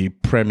of the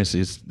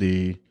premises,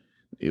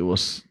 it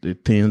was the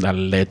thing that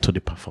led to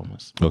the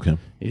performance. Okay.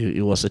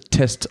 It was a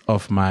test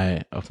of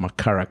my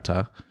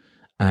character,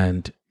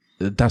 and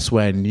that's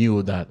where I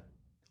knew that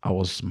I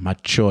was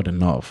matured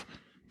enough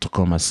to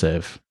call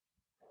myself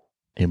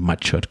a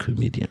matured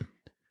comedian.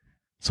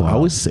 So I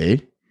would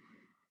say,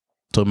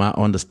 to my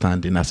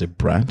understanding as a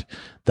brand,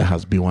 that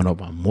has been one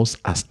of our most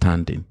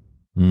outstanding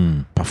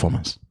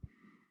performance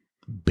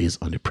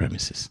based on the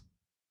premises.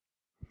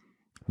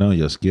 Now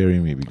you're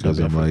scaring me because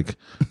I'm like,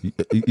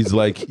 it's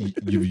like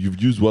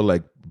you've used what,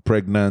 like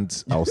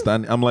pregnant,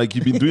 outstanding. I'm like,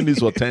 you've been doing this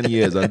for 10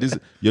 years and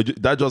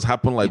that just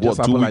happened like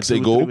what, 2 weeks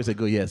ago? 2 weeks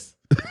ago, yes.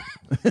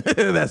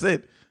 That's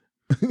it.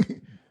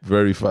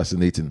 Very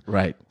fascinating.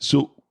 Right.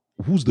 So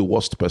who's the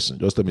worst person?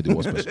 Just tell me the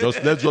worst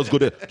person. Let's just go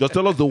there. Just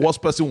tell us the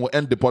worst person. We'll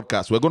end the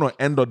podcast. We're going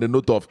to end on the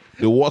note of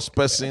the worst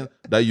person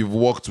that you've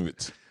worked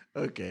with.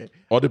 Okay.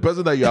 Or the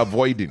person that you're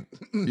avoiding.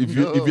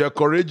 If you're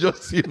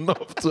courageous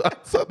enough to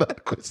answer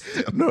that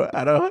question. No,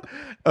 I don't.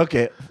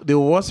 Okay. The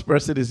worst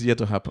person is yet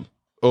to happen.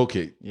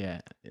 Okay.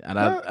 Yeah.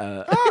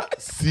 And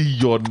see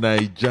your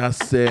Niger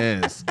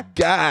sense.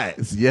 Guy.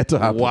 It's yet to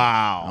happen.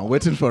 Wow. I'm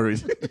waiting for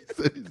it.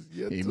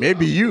 It may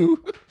be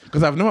you.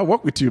 Because I've never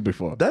worked with you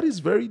before. That is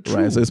very true.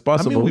 Right, so it's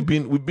possible. I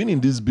mean, we've been in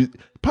this bit.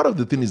 Part of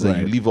the thing is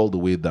that you live all the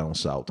way down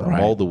south. I'm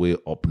all the way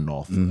up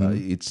north.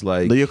 It's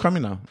like, but you're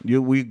coming now.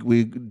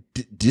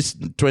 This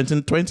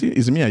 2020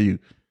 is me or you?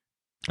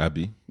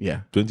 Abby.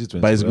 Yeah. 2020.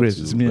 By His grace.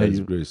 It's me or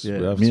you. Grace.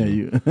 Yeah, me or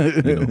you.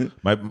 You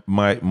know,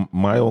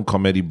 my own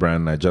comedy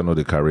brand, Nigeriano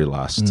de Carry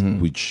Last,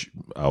 which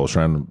I was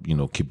trying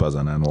to, keep as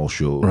an annual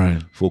show.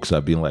 Right. Folks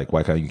have been like,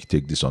 why can't you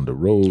take this on the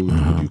road?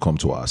 Would you come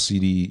to our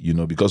city?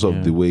 Because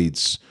of the way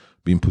it's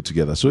being put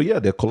together. So yeah,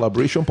 there are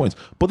collaboration points.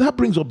 But that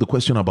brings up the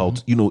question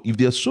about, if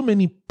there's so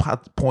many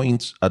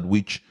points at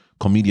which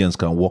comedians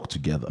can work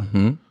together,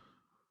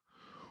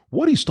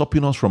 what is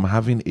stopping us from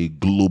having a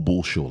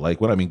global show?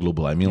 Like, when I mean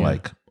global, I mean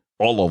like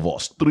all of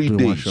us, 3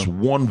 days,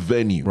 one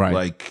venue,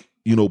 like,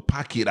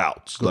 pack it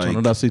out. Go to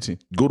another city.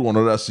 Go to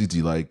another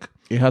city. Like,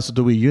 it has to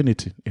do with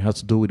unity. It has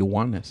to do with the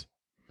oneness.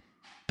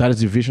 That is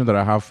the vision that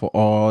I have for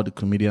all the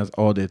comedians,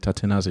 all the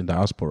entertainers in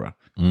diaspora.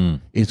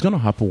 It's going to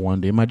happen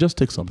one day. It might just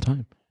take some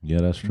time.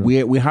 Yeah, that's true.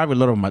 We have a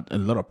lot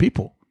of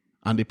people,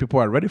 and the people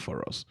are ready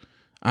for us.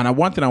 And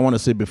one thing I want to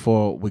say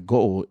before we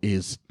go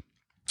is,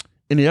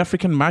 in the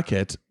African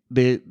market,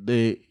 they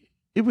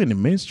even in the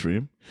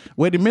mainstream,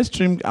 where the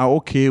mainstream are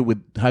okay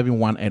with having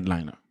one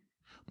headliner,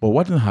 but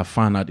what they have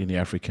found out in the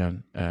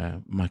African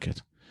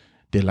market,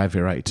 they like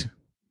variety.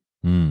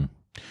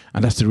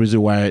 And that's the reason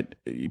why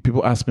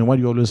people ask me, why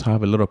do you always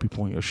have a lot of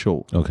people on your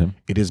show? Okay.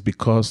 It is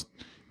because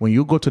when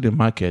you go to the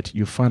market,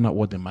 you find out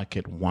what the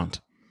market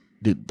want.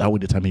 That will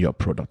determine your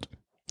product.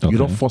 Okay. You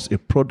don't force a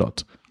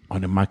product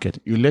on the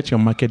market. You let your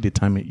market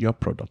determine your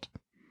product.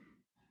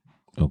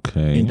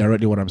 Okay.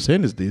 Indirectly, what I'm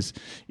saying is this.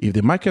 If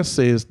the market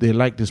says they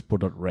like this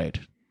product red,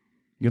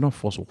 you don't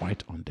force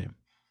white on them.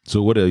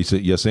 So what are you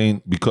saying? You're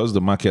saying because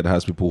the market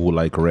has people who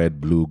like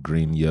red, blue,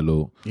 green,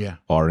 yellow,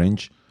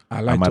 orange,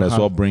 I might as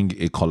well bring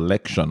a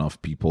collection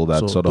of people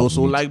that sort of... Those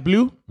who like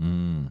blue,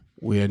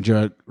 we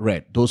enjoy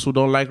red. Those who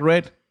don't like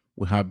red,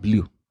 we have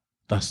blue.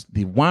 That's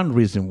the one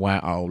reason why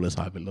I always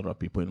have a lot of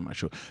people in my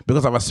show,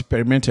 because I've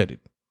experimented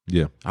it.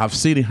 Yeah. I've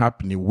seen it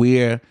happening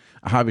where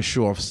I have a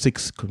show of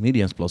 6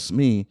 comedians plus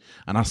me,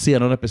 and I see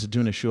another person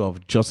doing a show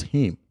of just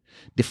him.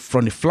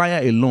 From the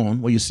flyer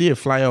alone, when you see a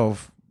flyer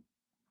of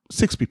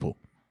 6 people,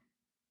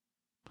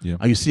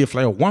 and you see a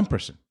flyer of 1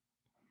 person,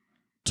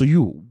 to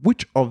you,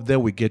 which of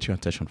them will get your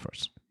attention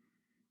first?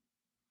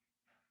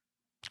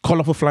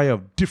 Colorful flyer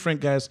of different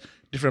guys,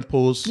 different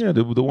posts. Yeah,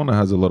 the one that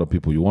has a lot of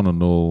people. You want to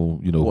know,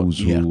 who's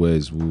who,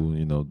 where's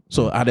who,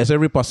 So there's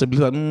every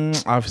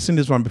possibility. I've seen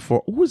this one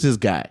before. Who is this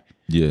guy?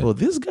 Yeah. Oh,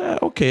 this guy.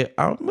 Okay.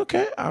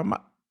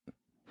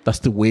 That's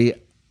the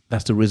way.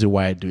 That's the reason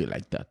why I do it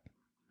like that.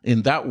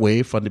 In that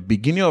way, from the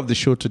beginning of the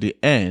show to the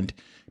end,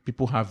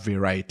 people have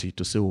variety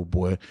to say, "Oh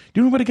boy, do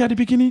you remember the guy at the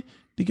beginning?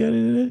 The guy."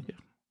 Yeah.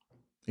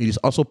 It is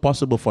also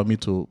possible for me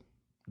to.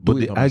 But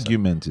the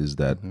argument is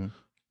that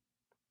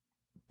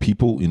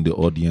people in the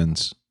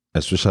audience,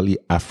 especially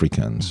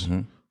Africans,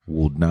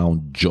 would now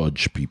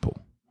judge people.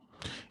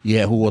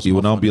 Yeah, who was? It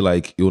will now be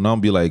like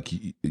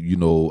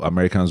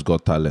Americans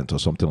Got Talent or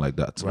something like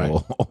that,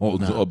 right.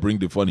 or Bring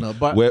the Funny,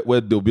 but,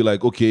 where they'll be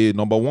like, okay,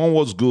 number 1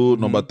 was good,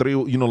 number 3,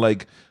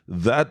 like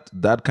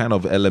that kind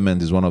of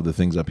element is one of the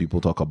things that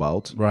people talk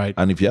about, right?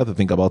 And if you have to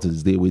think about it,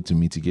 is there a way to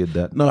mitigate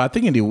that? No, I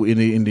think in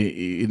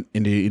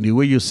the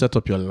way you set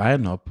up your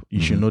lineup, you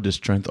should know the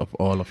strength of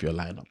all of your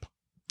lineup.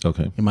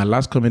 Okay. In my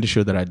last comedy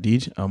show that I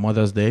did on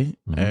Mother's Day,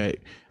 I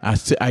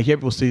hear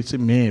people say,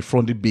 man,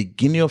 from the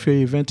beginning of your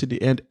event to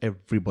the end,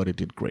 everybody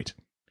did great.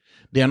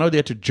 They are not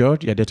there to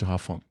judge, they are there to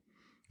have fun.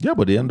 Yeah,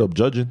 but they end up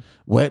judging.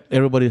 Well,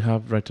 everybody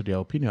have right to their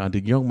opinion, and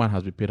the young man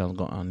has been paid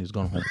and he's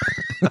gone home.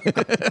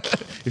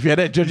 If you're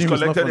there judging, my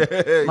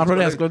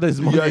brother has collected his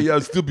money. Yeah,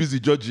 still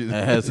busy judging.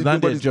 So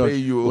nobody's judge.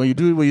 You.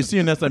 When you see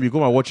him next time, you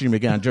go and watch him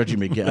again and judge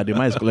him again, and the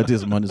man is collecting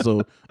his money.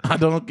 So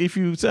if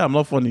you say I'm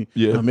not funny,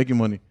 I'm making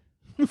money.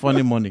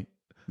 Funny money.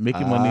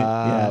 Making money.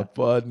 Yeah.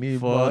 Funny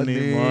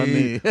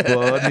money. I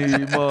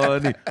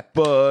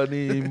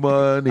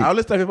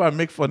always tell people I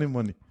make funny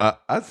money.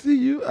 I see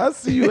you,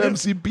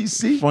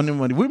 MCPC. Funny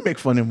money. We make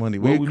funny money.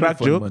 We crack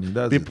jokes.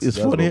 It's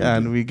funny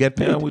and we get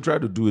paid. Yeah, and we try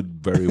to do it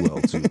very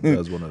well too.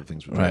 That's one of the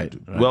things we try to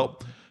do. Right.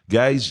 Well,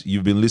 guys,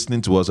 you've been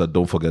listening to us at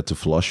Don't Forget to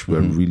Flush. We're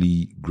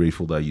really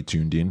grateful that you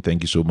tuned in.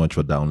 Thank you so much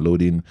for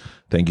downloading.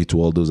 Thank you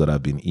to all those that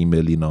have been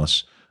emailing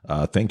us.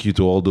 Thank you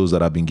to all those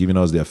that have been giving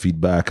us their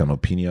feedback and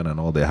opinion and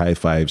all their high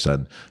fives,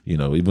 and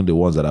even the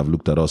ones that have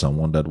looked at us and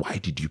wondered, why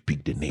did you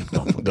pick the name?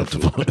 Don't forget to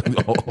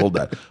all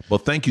that.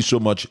 But thank you so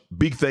much.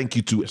 Big thank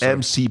you to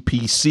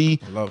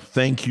MCPC.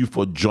 Thank you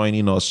for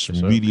joining us.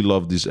 Really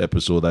love this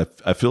episode.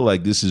 I feel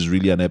like this is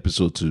really an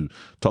episode to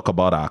talk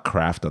about our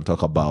craft and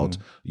talk about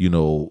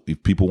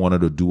if people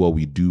wanted to do what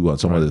we do and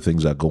some of the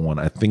things that go on.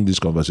 I think this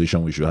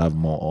conversation we should have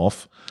more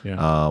of.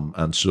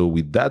 And so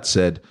with that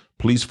said,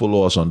 please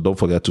follow us on Don't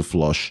Forget to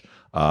Flush.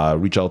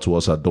 Reach out to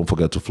us at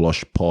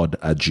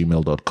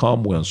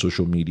don'tforgettoflushpod@gmail.com. We're on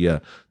social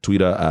media,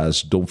 Twitter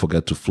as Don't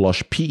Forget to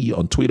Flush P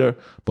on Twitter,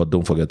 but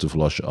Don't Forget to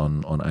Flush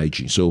on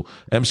IG. So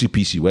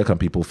MCPC, where can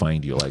people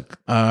find you?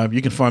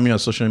 You can find me on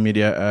social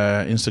media,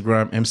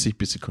 Instagram,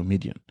 MCPC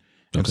Comedian.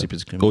 Okay.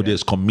 MCPC Comedian. Oh,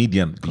 there's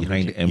comedian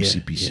behind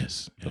MCPC.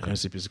 Yes. Okay.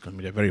 MCPC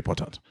Comedian, very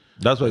important.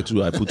 That's why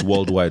too I put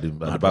worldwide at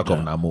the back of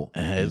Namo.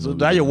 So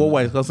that your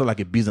worldwide is also like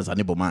a business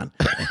enable man.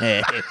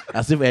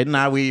 As if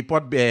now we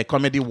put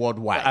comedy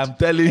worldwide. I'm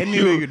telling you.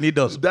 Anyway, you need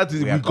us. That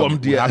is we come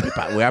there.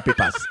 We have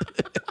papers.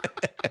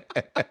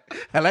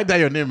 I like that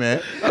your name, eh?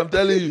 I'm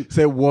telling you.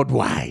 Say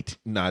worldwide.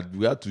 Nah,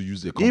 we have to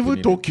use a company even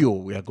name. Tokyo,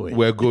 we are going.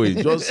 We're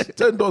going. Just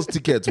send us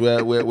tickets.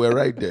 We're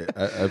right there.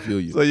 I feel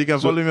you. So you can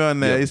follow me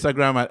on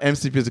Instagram at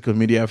MCPC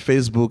Comedian,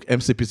 Facebook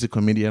MCPC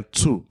Comedian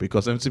 2,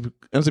 because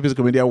MCPC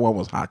Comedian 1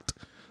 was hacked.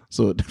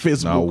 So the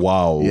Facebook. Oh,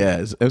 wow.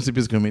 Yes,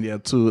 MCPC Comedian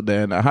 2.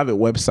 Then I have a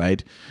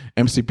website,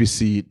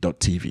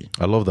 mcpc.tv.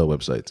 I love that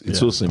website. It's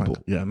so simple.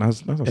 Yeah,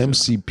 that's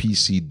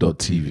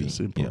mcpc.tv.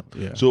 Simple.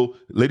 Yeah. So,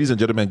 ladies and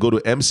gentlemen, go to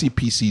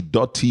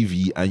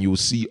mcpc.tv and you'll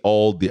see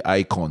all the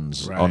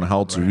icons on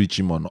how to reach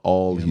him on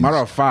all his Matter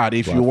of fact,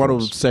 if you want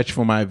platforms. to search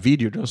for my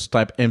video, just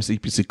type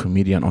MCPC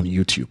Comedian on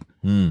YouTube.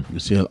 You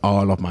see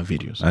all of my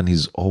videos. And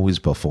he's always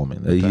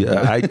performing.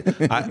 I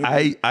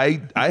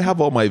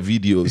have all my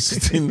videos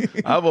sitting.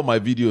 I have all my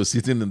videos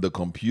sitting in the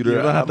computer. You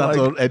don't have I'm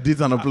to like,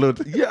 edit and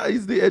upload. yeah,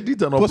 it's the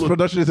edit and Post upload.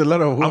 production is a lot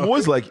of work. I'm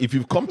always like, if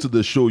you've come to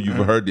the show, you've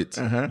heard it.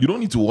 You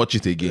don't need to watch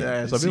it again.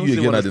 Yeah, some See people you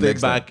still again want at to the stay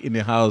next back time. in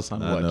the house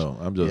and I watch. know.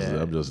 I'm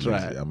just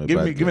Try. lazy. I'm a give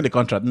bad me guy. the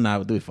contract. Now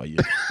I'll do it for you.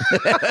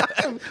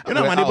 You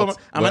know, We're I'm an Igbo. out.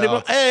 I'm an We're Igbo.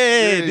 out.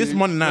 Hey, Yeah, this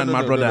morning now, no,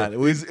 my no, brother.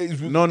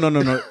 no.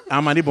 No.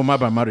 I'm an Igbo man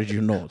by marriage,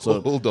 you know.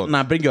 So Hold on.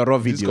 Now bring your raw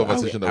This video.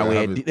 conversation that I we're will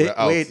having, edit- we're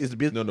out. Wait, it's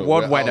bit No,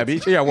 worldwide. we're out. I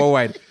mean, yeah,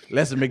 worldwide.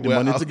 Let's make the We're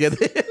money out. together.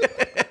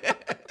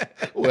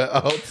 We're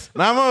out.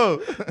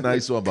 Namo.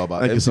 Nice one, Baba.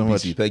 Thank you so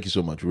much. Thank you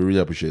so much. We really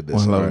appreciate this.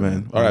 One love, All right,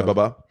 man. All right, One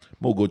Baba.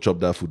 We'll go chop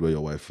that food where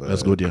your wife.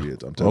 Let's go there.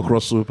 create. I'm telling Okra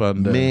you. soup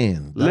and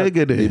Man, leg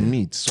that, it. the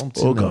meat,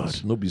 something Oh, God.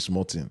 else. No be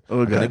small thing.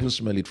 Oh, I can God. even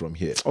smell it from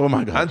here. Oh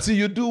my God. Until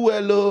you do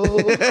well, oh.